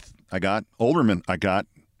 Keith, I got. Olbermann, I got.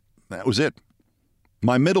 That was it.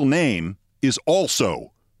 My middle name is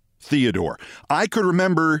also Theodore. I could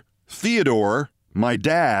remember Theodore, my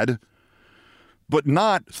dad, but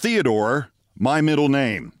not Theodore, my middle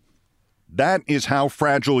name. That is how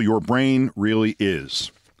fragile your brain really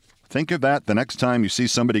is. Think of that the next time you see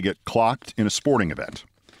somebody get clocked in a sporting event.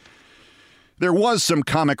 There was some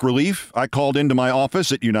comic relief. I called into my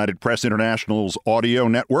office at United Press International's audio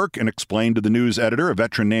network and explained to the news editor, a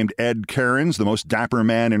veteran named Ed Cairns, the most dapper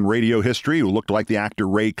man in radio history who looked like the actor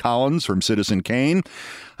Ray Collins from Citizen Kane.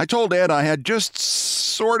 I told Ed I had just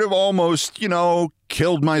sort of almost,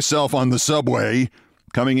 killed myself on the subway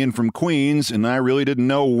coming in from Queens, and I really didn't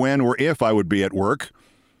know when or if I would be at work.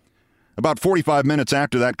 About 45 minutes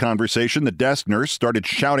after that conversation, the desk nurse started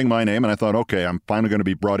shouting my name, and I thought, okay, I'm finally going to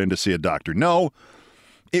be brought in to see a doctor. No,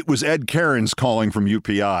 it was Ed Cairns calling from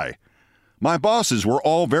UPI. My bosses were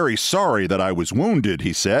all very sorry that I was wounded,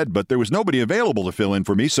 he said, but there was nobody available to fill in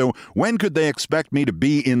for me, so when could they expect me to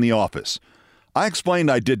be in the office? I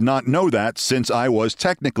explained I did not know that since I was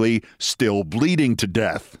technically still bleeding to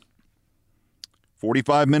death.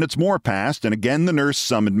 45 minutes more passed, and again the nurse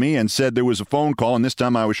summoned me and said there was a phone call, and this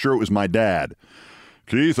time I was sure it was my dad.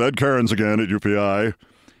 "Keith, Ed Cairns again at UPI."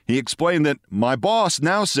 He explained that my boss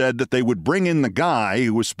now said that they would bring in the guy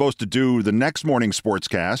who was supposed to do the next morning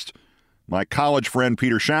sportscast, my college friend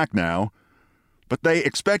Peter Shacknow, but they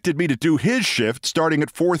expected me to do his shift starting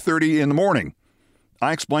at 4:30 in the morning.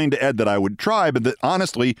 I explained to Ed that I would try, but that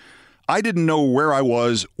honestly, I didn't know where I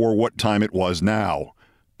was or what time it was now.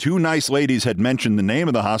 2 nice ladies had mentioned the name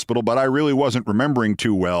of the hospital, but I really wasn't remembering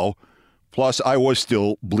too well. Plus, I was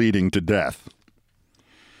still bleeding to death.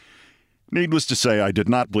 Needless to say, I did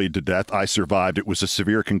not bleed to death. I survived. It was a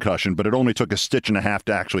severe concussion, but it only took a stitch and a half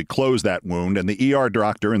to actually close that wound, and the ER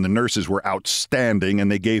doctor and the nurses were outstanding, and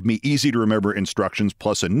they gave me easy-to-remember instructions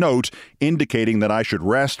plus a note indicating that I should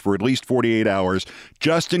rest for at least 48 hours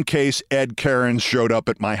just in case Ed Cairns showed up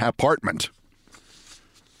at my apartment.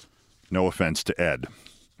 No offense to Ed.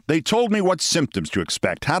 They told me what symptoms to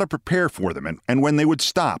expect, how to prepare for them, and when they would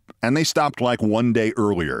stop. And they stopped like one day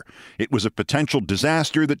earlier. It was a potential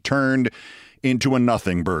disaster that turned into a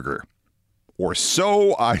nothing burger. Or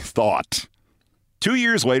so I thought. 2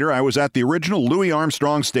 years later, I was at the original Louis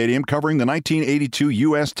Armstrong Stadium covering the 1982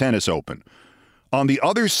 U.S. Tennis Open. On the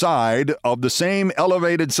other side of the same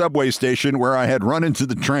elevated subway station where I had run into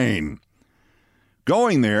the train.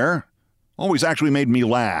 Going there always actually made me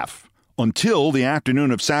laugh. Until the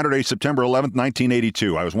afternoon of Saturday, September 11th,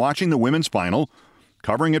 1982. I was watching the women's final,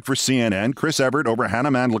 covering it for CNN, Chris Evert over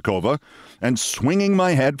Hannah Mandlikova, and swinging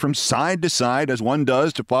my head from side to side as one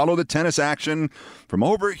does to follow the tennis action from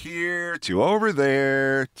over here to over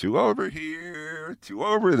there to over here to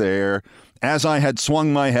over there, as I had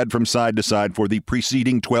swung my head from side to side for the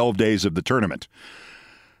preceding 12 days of the tournament.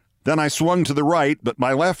 Then I swung to the right, but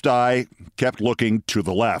my left eye kept looking to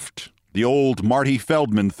the left. The old Marty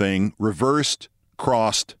Feldman thing, reversed,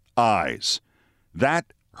 crossed eyes.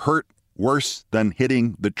 That hurt worse than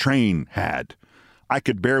hitting the train had. I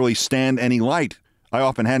could barely stand any light. I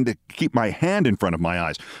often had to keep my hand in front of my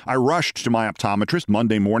eyes. I rushed to my optometrist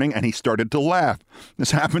Monday morning, and he started to laugh.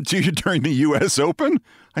 This happened to you during the U.S. Open?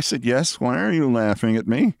 I said, yes. Why are you laughing at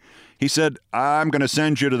me? He said, I'm going to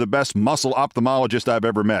send you to the best muscle ophthalmologist I've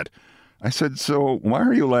ever met. I said, so why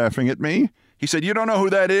are you laughing at me? He said, you don't know who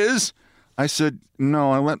that is? I said,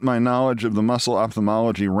 no, I let my knowledge of the muscle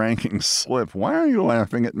ophthalmology rankings slip. Why are you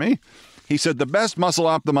laughing at me? He said, the best muscle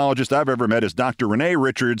ophthalmologist I've ever met is Dr. Renee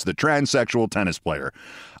Richards, the transsexual tennis player.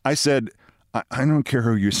 I said, I don't care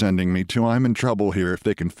who you're sending me to. I'm in trouble here. If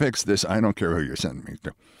they can fix this, I don't care who you're sending me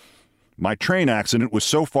to. My train accident was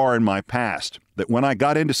so far in my past that when I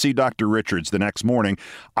got in to see Dr. Richards the next morning,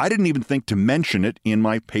 I didn't even think to mention it in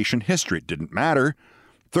my patient history. It didn't matter.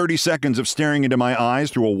 30 seconds of staring into my eyes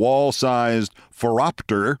through a wall-sized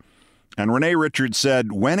phoropter, and Renee Richards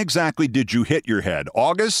said, when exactly did you hit your head,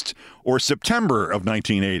 August or September of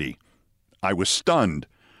 1980? I was stunned.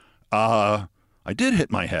 I did hit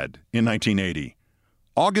my head in 1980.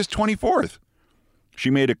 August 24th. She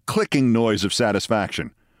made a clicking noise of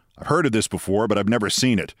satisfaction. I've heard of this before, but I've never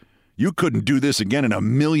seen it. You couldn't do this again in a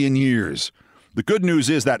million years. The good news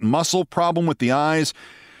is that muscle problem with the eyes,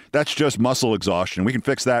 that's just muscle exhaustion. We can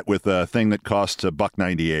fix that with a thing that costs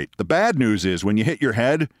 $1.98. The bad news is when you hit your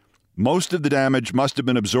head, most of the damage must have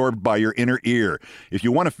been absorbed by your inner ear. If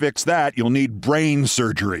you want to fix that, you'll need brain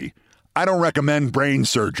surgery. I don't recommend brain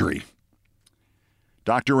surgery.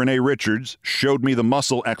 Dr. Renee Richards showed me the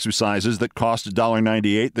muscle exercises that cost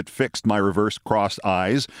 $1.98 that fixed my reverse crossed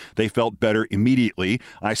eyes. They felt better immediately.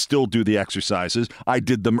 I still do the exercises. I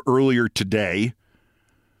did them earlier today.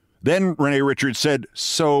 Then Renee Richards said,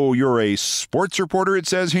 so you're a sports reporter, it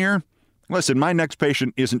says here? Listen, my next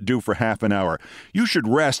patient isn't due for half an hour. You should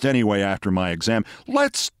rest anyway after my exam.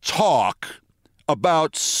 Let's talk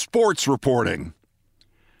about sports reporting.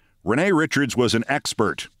 Renee Richards was an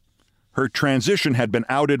expert. Her transition had been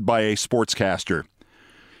outed by a sportscaster.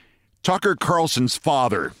 Tucker Carlson's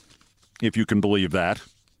father, if you can believe that.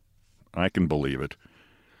 I can believe it.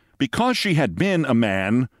 Because she had been a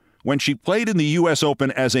man, when she played in the U.S.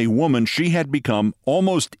 Open as a woman, she had become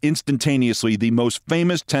almost instantaneously the most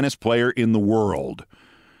famous tennis player in the world.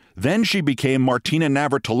 Then she became Martina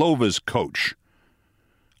Navratilova's coach.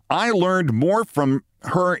 I learned more from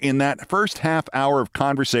her in that first half hour of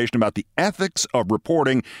conversation about the ethics of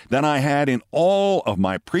reporting than I had in all of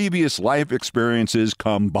my previous life experiences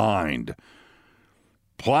combined.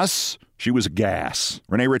 Plus, she was a gas.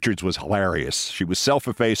 Renee Richards was hilarious. She was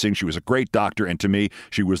self-effacing. She was a great doctor. And to me,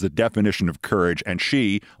 she was the definition of courage. And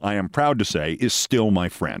she, I am proud to say, is still my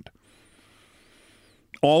friend.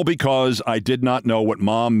 All because I did not know what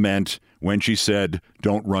Mom meant when she said,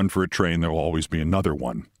 don't run for a train, there'll always be another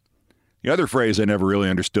one. The other phrase I never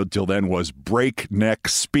really understood till then was breakneck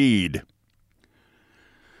speed.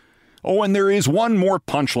 Oh, and there is one more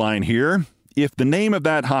punchline here. If the name of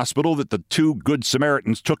that hospital that the two Good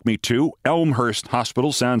Samaritans took me to, Elmhurst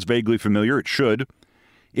Hospital, sounds vaguely familiar, it should.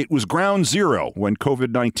 It was ground zero when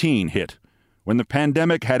COVID-19 hit, when the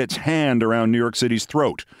pandemic had its hand around New York City's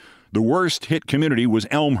throat. The worst hit community was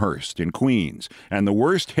Elmhurst in Queens, and the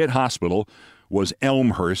worst hit hospital was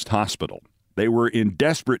Elmhurst Hospital. They were in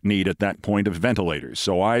desperate need at that point of ventilators,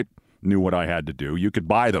 so I knew what I had to do. You could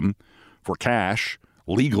buy them for cash,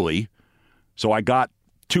 legally, so I got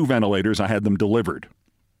 2 ventilators. I had them delivered.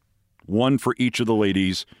 One for each of the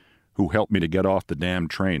ladies who helped me to get off the damn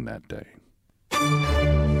train that day.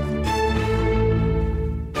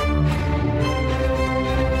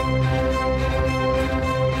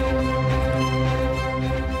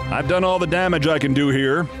 I've done all the damage I can do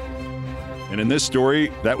here. And in this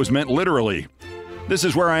story, that was meant literally. This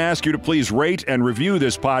is where I ask you to please rate and review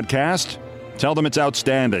this podcast. Tell them it's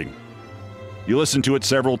outstanding. You listened to it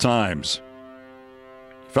several times.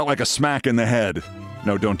 Felt like a smack in the head.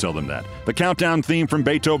 No, don't tell them that. The Countdown theme from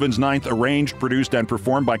Beethoven's Ninth, arranged, produced, and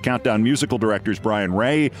performed by Countdown musical directors Brian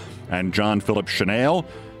Ray and John Philip Chanel.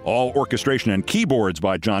 All orchestration and keyboards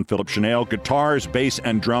by John Philip Chanel. Guitars, bass,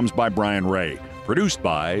 and drums by Brian Ray. Produced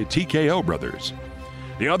by TKO Brothers.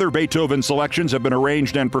 The other Beethoven selections have been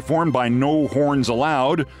arranged and performed by No Horns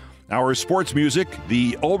Allowed. Our sports music,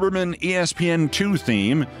 the Olbermann ESPN2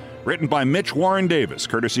 theme, written by Mitch Warren Davis,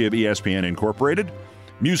 courtesy of ESPN Incorporated.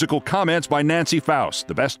 Musical comments by Nancy Faust,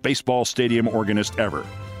 the best baseball stadium organist ever.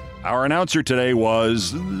 Our announcer today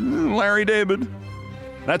was Larry David.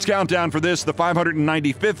 That's Countdown for this, the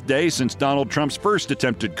 595th day since Donald Trump's first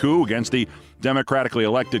attempted coup against the democratically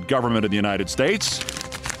elected government of the United States.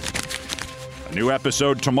 A new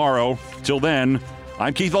episode tomorrow. Till then,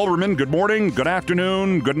 I'm Keith Olbermann. Good morning, good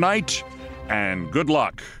afternoon, good night, and good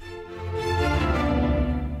luck.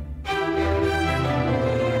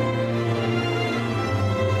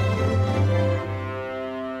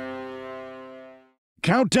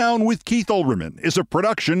 Countdown with Keith Olbermann is a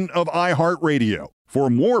production of iHeartRadio. For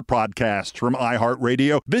more podcasts from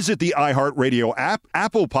iHeartRadio, visit the iHeartRadio app,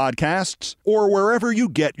 Apple Podcasts, or wherever you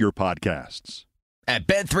get your podcasts. At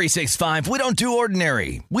Bet365, we don't do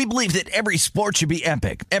ordinary. We believe that every sport should be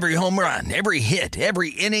epic. Every home run, every hit,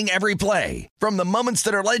 every inning, every play. From the moments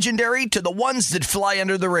that are legendary to the ones that fly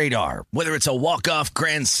under the radar. Whether it's a walk-off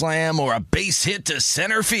grand slam or a base hit to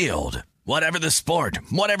center field. Whatever the sport,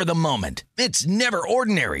 whatever the moment, it's never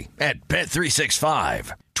ordinary at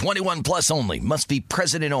Bet365. 21 plus only. Must be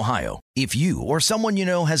present in Ohio. If you or someone you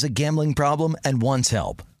know has a gambling problem and wants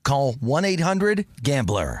help, call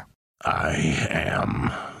 1-800-GAMBLER. I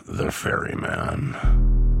am the ferryman.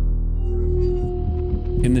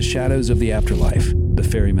 In the shadows of the afterlife, the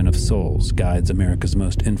ferryman of souls guides America's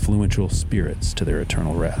most influential spirits to their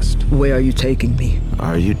eternal rest. Where are you taking me?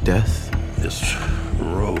 Are you death? This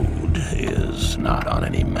road is not on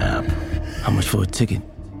any map. How much for a ticket?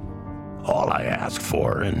 All I ask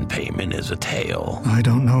for in payment is a tale. I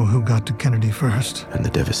don't know who got to Kennedy first. And the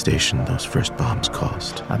devastation those first bombs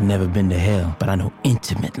caused. I've never been to hell, but I know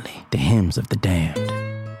intimately the hymns of the damned.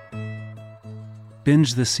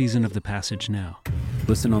 Binge this season of The Passage now.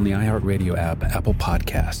 Listen on the iHeartRadio app, Apple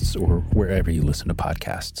Podcasts, or wherever you listen to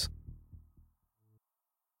podcasts.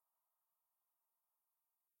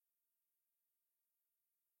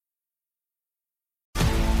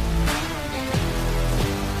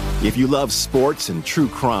 If you love sports and true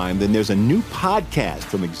crime, then there's a new podcast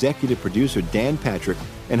from executive producer Dan Patrick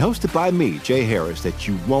and hosted by me, Jay Harris, that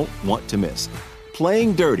you won't want to miss.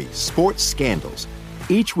 Playing Dirty: Sports Scandals.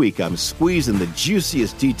 Each week, I'm squeezing the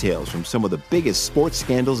juiciest details from some of the biggest sports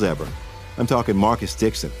scandals ever. I'm talking Marcus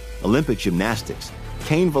Dixon, Olympic gymnastics,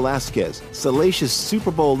 Cain Velasquez, salacious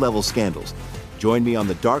Super Bowl-level scandals. Join me on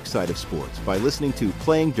the dark side of sports by listening to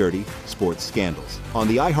Playing Dirty: Sports Scandals on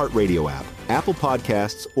the iHeartRadio app, Apple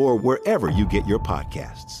Podcasts, or wherever you get your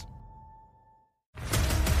podcasts.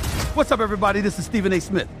 What's up, everybody? This is Stephen A.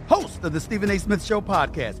 Smith, host of the Stephen A. Smith Show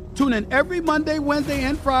podcast. Tune in every Monday, Wednesday,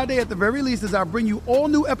 and Friday at the very least as I bring you all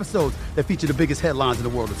new episodes that feature the biggest headlines in the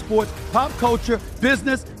world of sports, pop culture,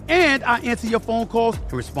 business, and I answer your phone calls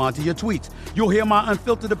and respond to your tweets. You'll hear my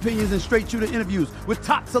unfiltered opinions and straight-shooter interviews with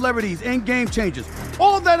top celebrities and game changers.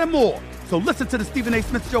 All that and more. So listen to the Stephen A.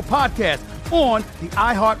 Smith Show podcast on the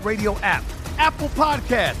iHeartRadio app, Apple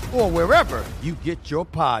Podcasts, or wherever you get your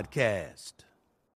podcast.